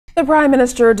The Prime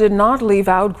Minister did not leave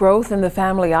out growth in the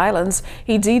Family Islands.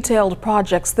 He detailed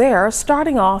projects there,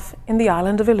 starting off in the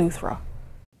island of Eleuthera.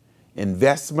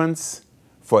 Investments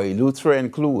for Eleuthera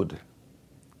include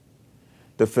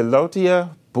the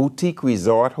Philotea Boutique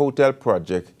Resort Hotel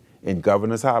project in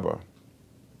Governor's Harbor,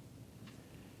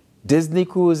 Disney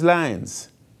Cruise Lines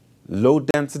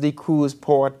low-density cruise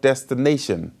port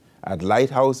destination at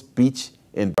Lighthouse Beach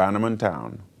in Bannerman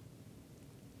Town,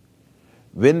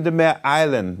 Windermere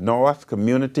Island North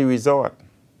Community Resort,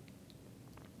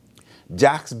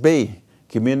 Jacks Bay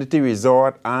Community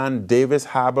Resort and Davis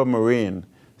Harbor Marine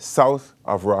south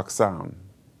of Rock Sound,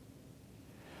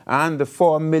 and the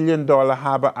 $4 million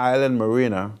Harbor Island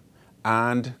Marina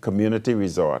and Community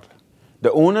Resort.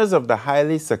 The owners of the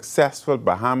highly successful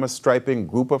Bahamas Striping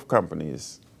group of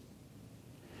companies,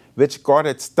 which got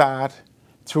its start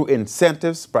through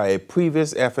incentives by a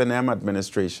previous F&M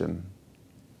administration,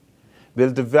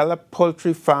 will develop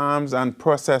poultry farms and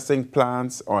processing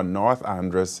plants on North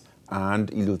Andros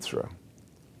and Eleuthera,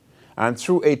 and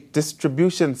through a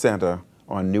distribution center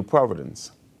on New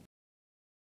Providence.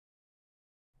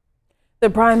 The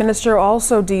Prime Minister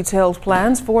also detailed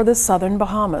plans for the southern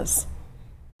Bahamas.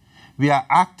 We are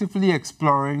actively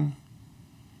exploring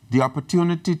the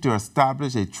opportunity to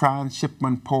establish a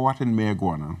transshipment port in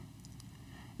Mayaguana,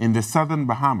 in the southern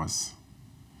Bahamas,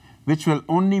 which will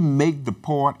only make the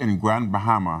port in Grand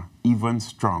Bahama even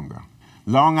stronger.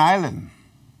 Long Island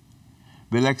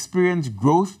will experience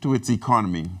growth to its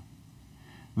economy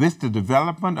with the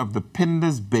development of the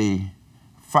Pinders Bay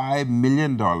 $5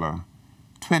 million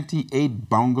 28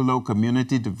 bungalow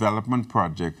community development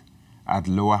project at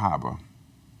Lower Harbor.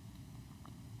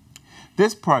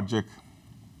 This project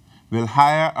will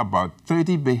hire about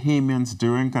 30 Bahamians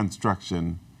during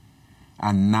construction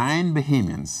and 9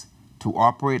 Bahamians to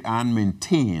operate and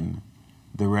maintain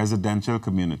the residential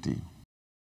community.